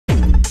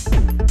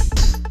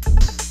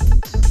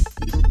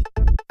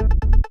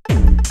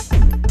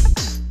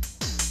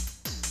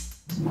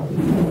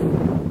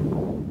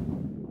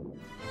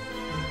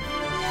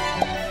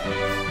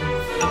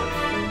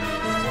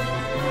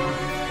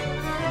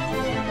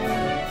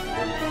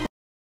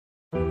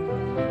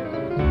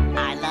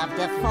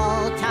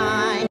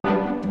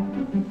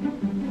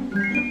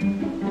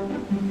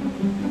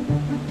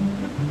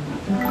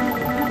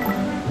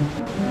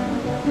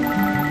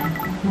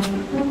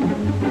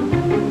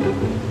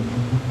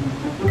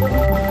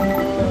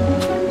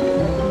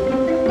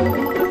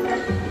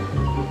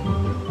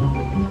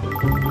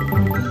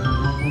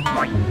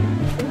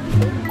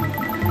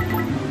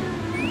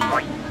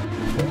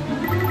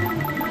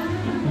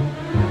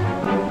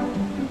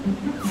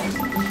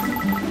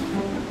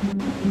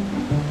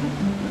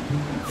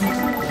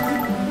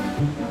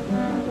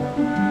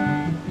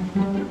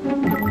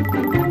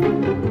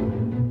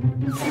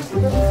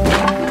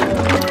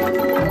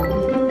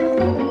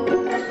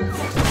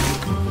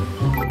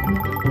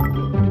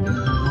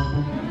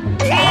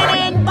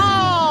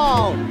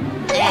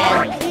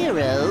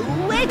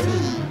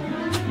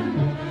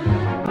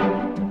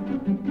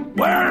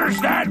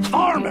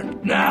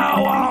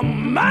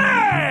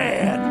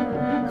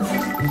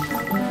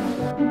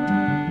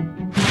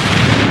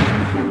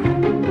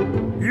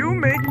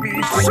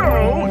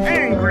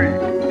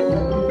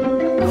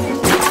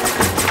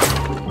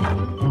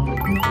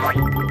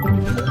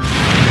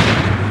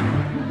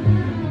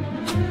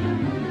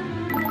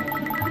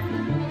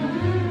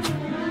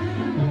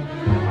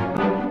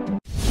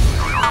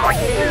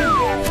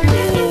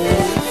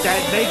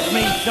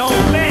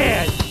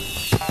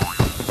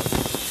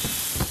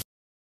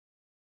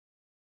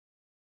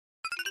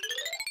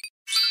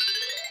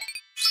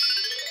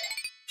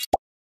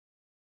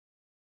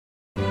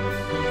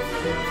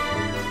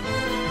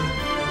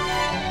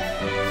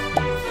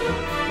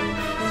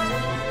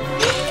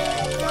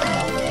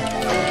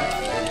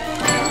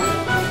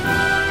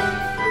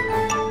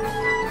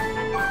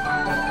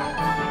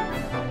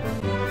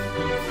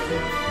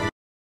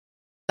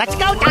Let's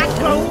go, Doc.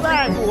 Go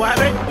back,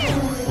 Rabbit.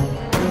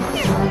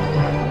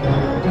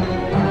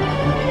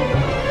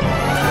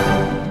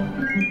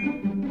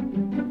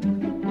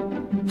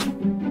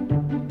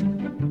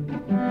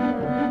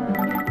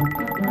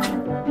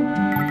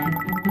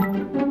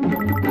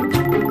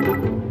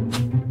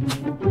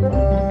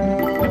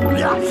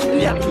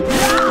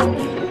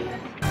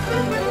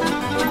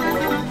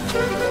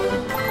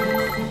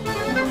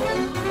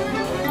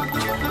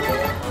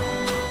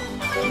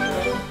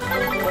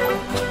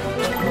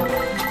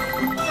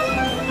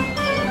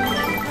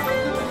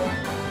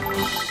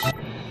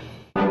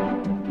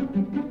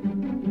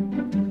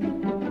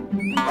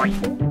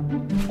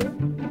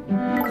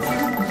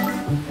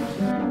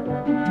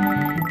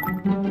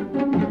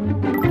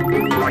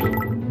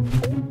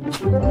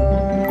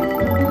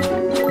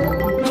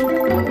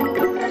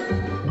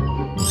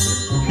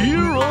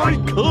 Here I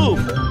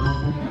come!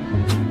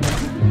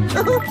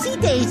 Oopsie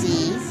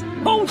daisies.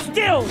 Hold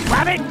still,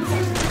 Rabbit.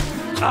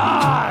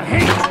 Ah, I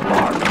hate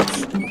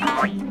sparks.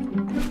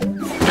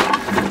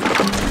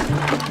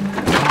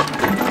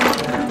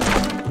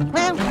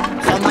 Well,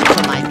 so much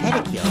for my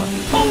pedicure.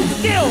 Hold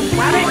still,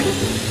 Rabbit.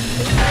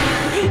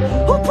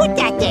 Who put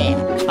that there?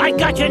 I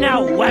got you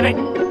now, Rabbit.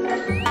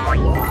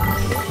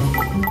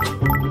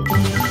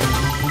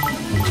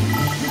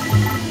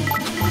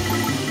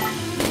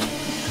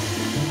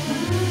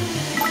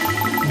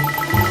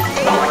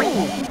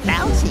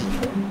 Bouncy.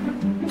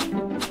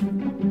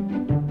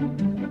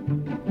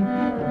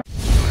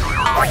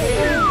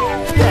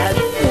 That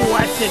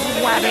blessed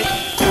Rabbit.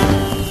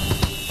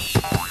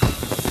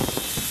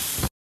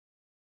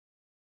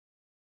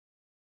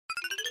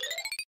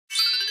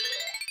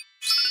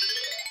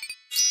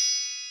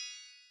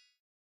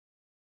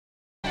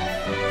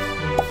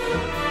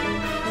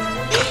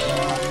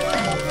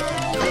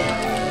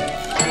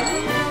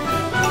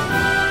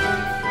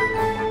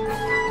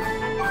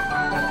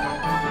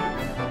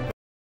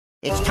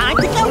 It's time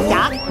to go,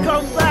 Doc.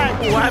 Come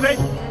back, Rabbit.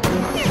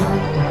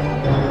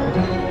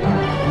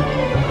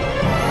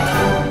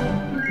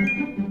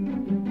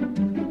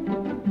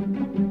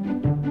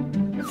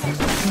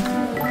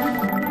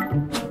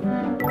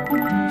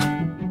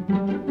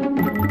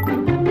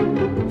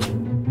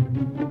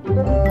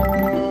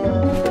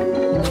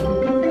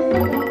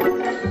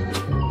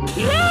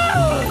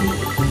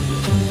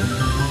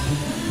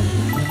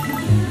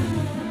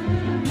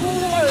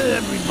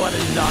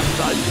 Everybody's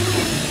outside.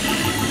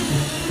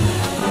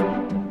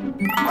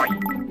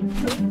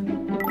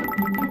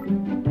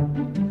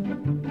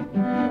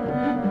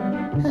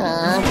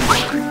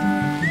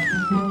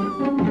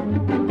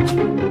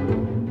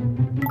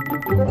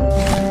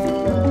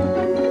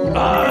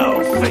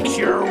 I'll fix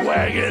your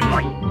wagon.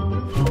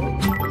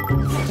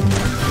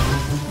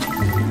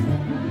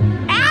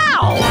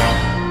 Ow!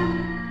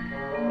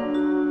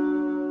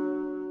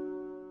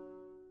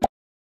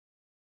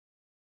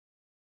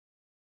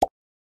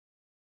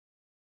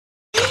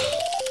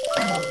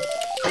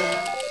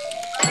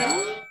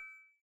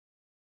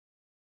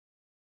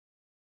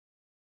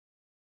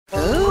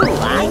 Ooh,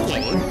 I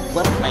get it.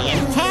 We're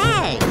playing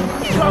tag.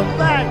 Come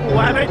back,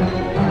 Rabbit.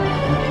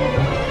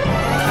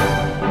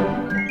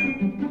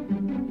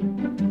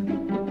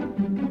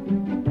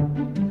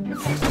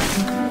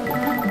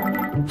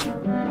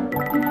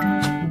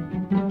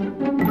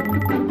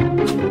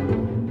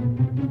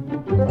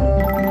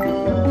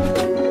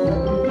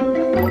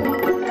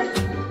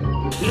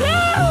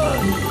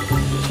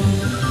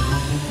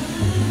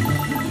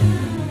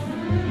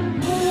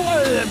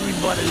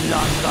 Everybody's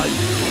outside.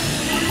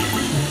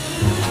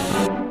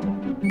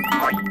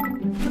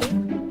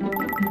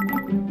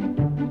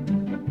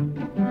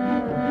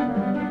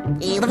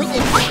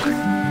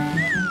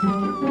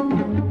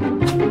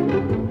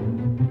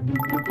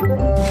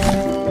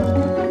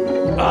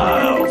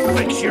 I'll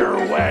fix your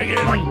wagon.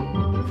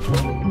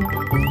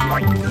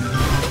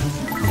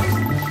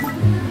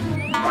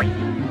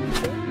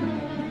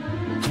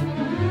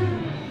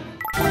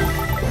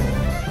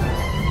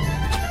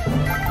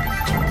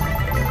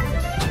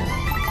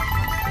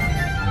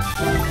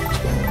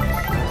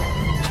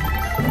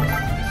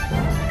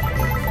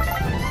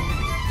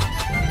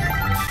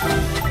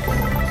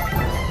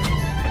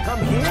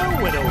 Come here,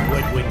 Widow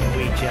Woodwind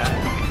Creature.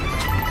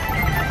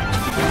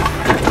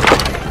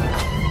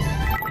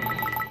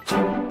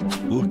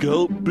 Look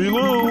out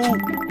below!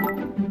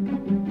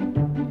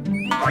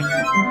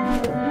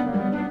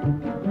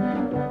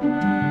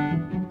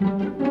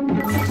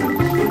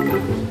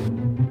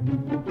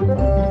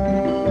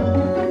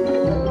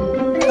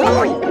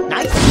 Ooh,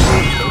 nice.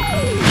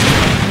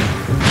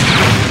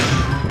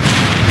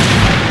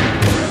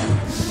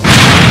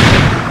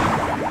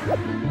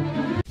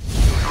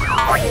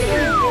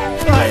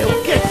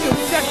 I'll get you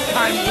next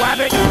time,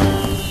 Rabbit!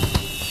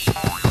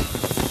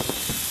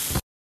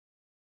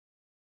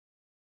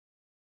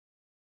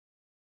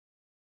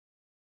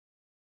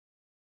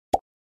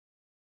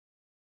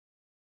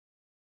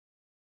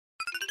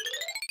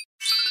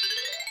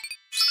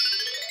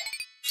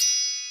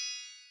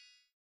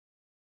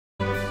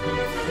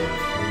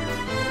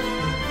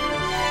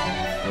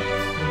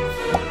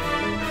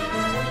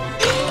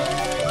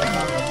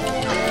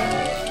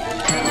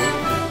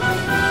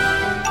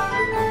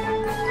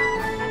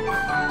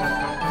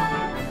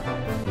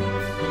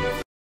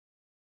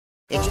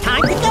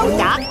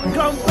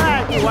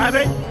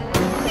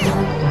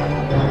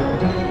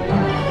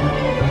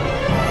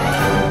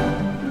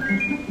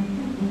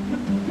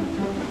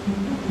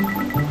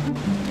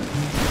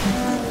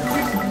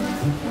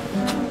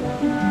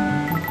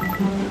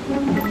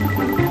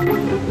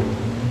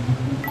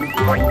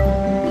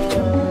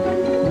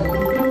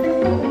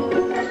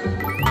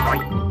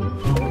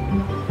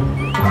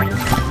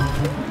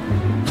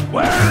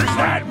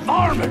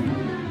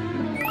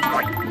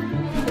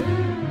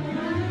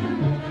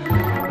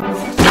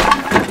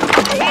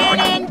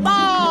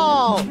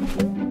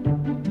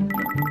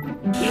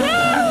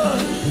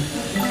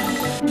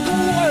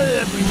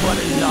 What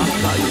is not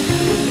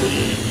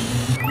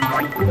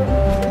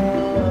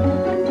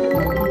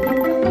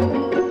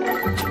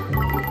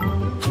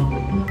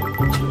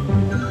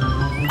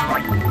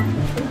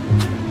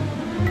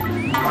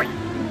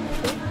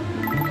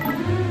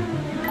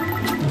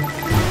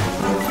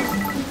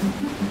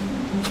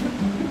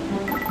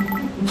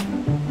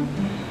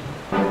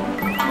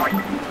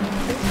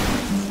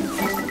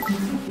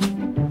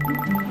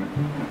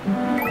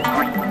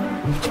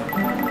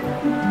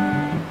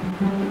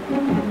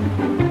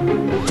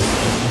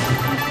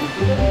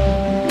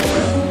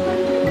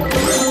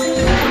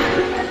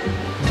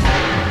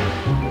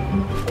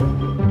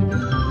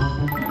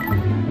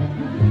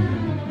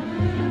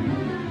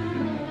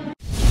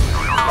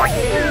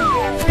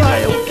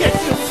I'll get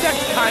you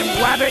next time,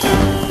 Rabbit!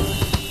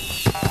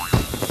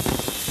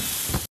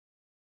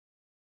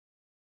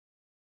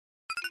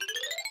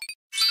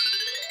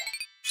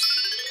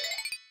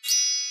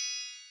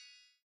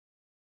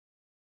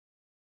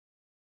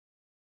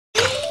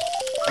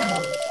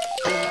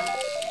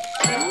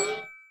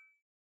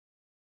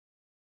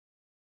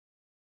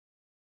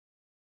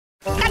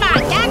 Come on,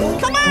 Duck!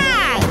 Come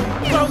on!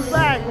 Come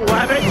back,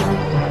 Rabbit!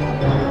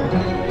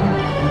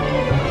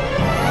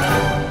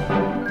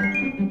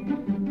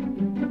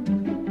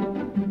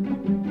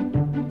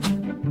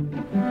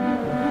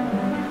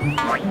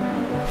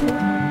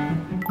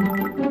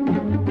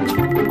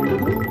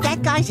 That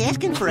guy's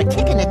asking for a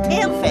kick in the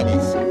tail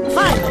feathers.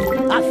 Finally,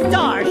 a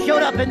star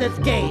showed up in this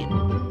game.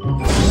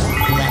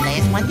 The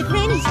last one to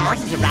Granny's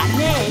house is a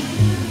rotten egg.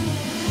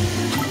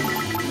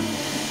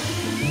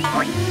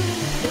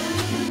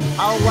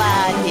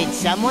 Oh, did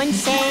someone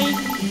say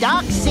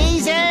duck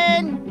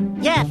season?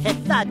 Yes, it's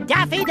the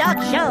Daffy Duck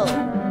Show.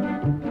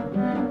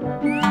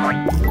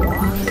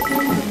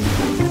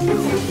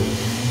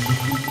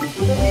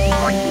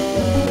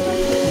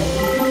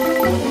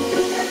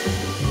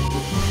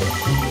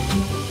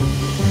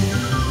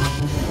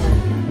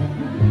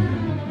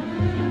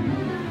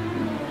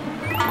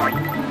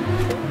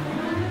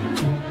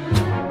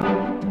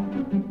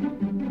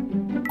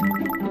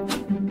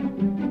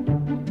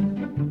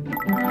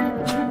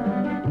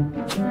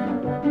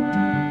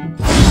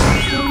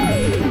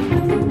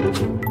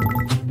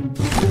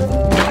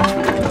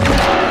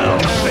 I'll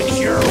fix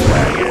your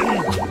wagon!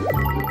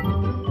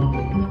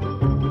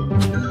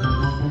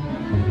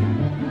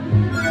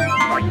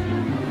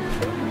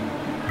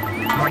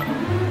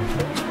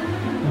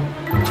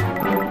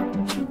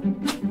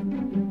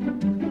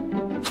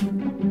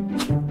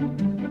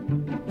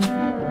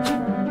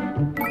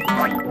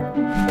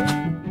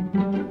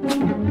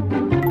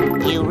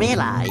 You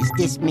realize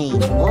this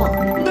means war.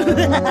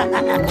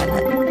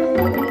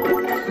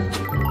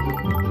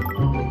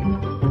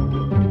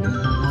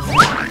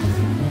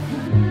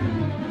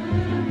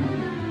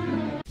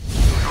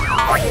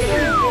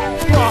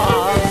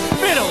 Aw,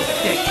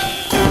 fiddlestick!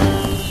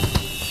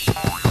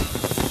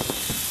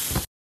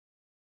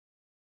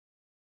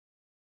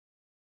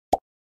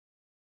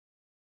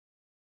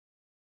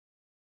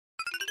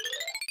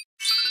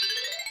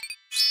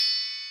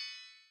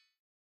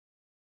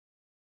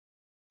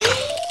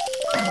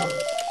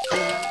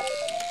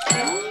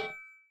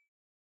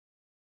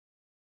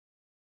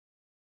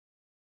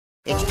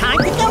 It's time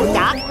to go,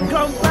 Doc.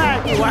 Come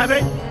back,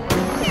 Rabbit!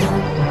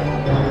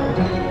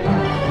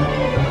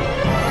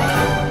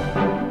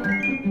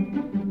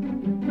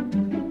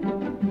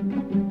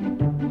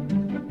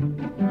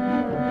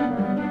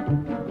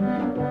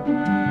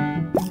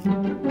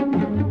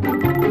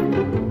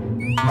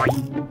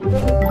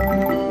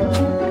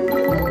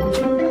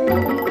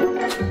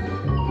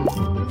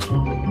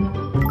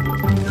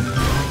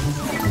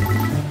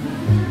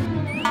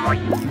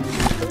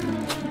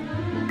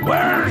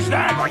 Where's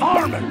that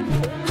varmint?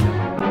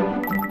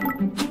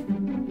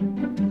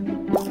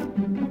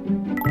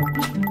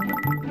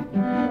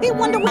 I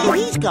wonder where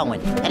he's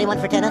going. Anyone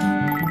for tennis?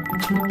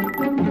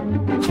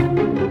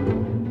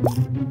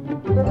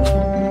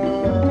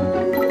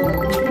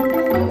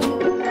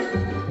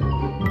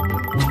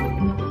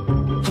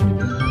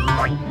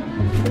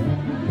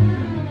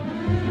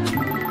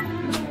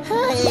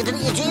 Hey,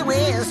 gee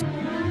whiz.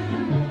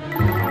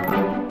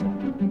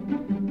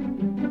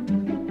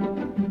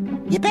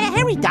 You better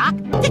hurry, Doc.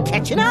 They're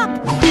catching up.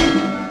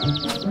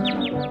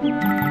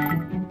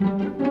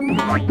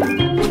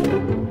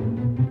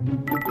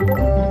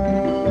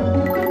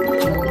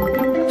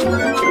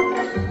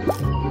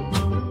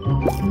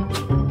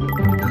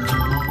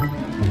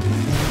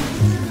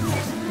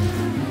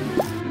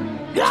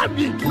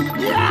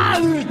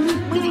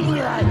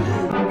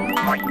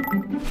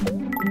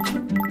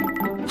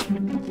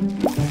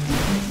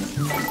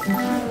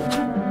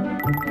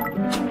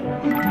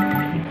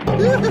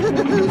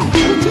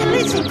 Would you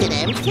listen to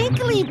them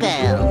tinkly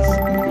bells?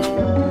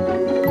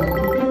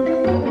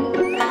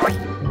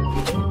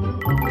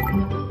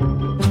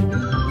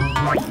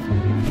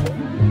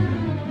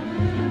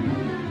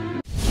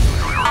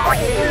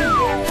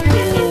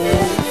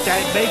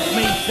 That makes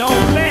me so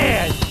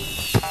mad!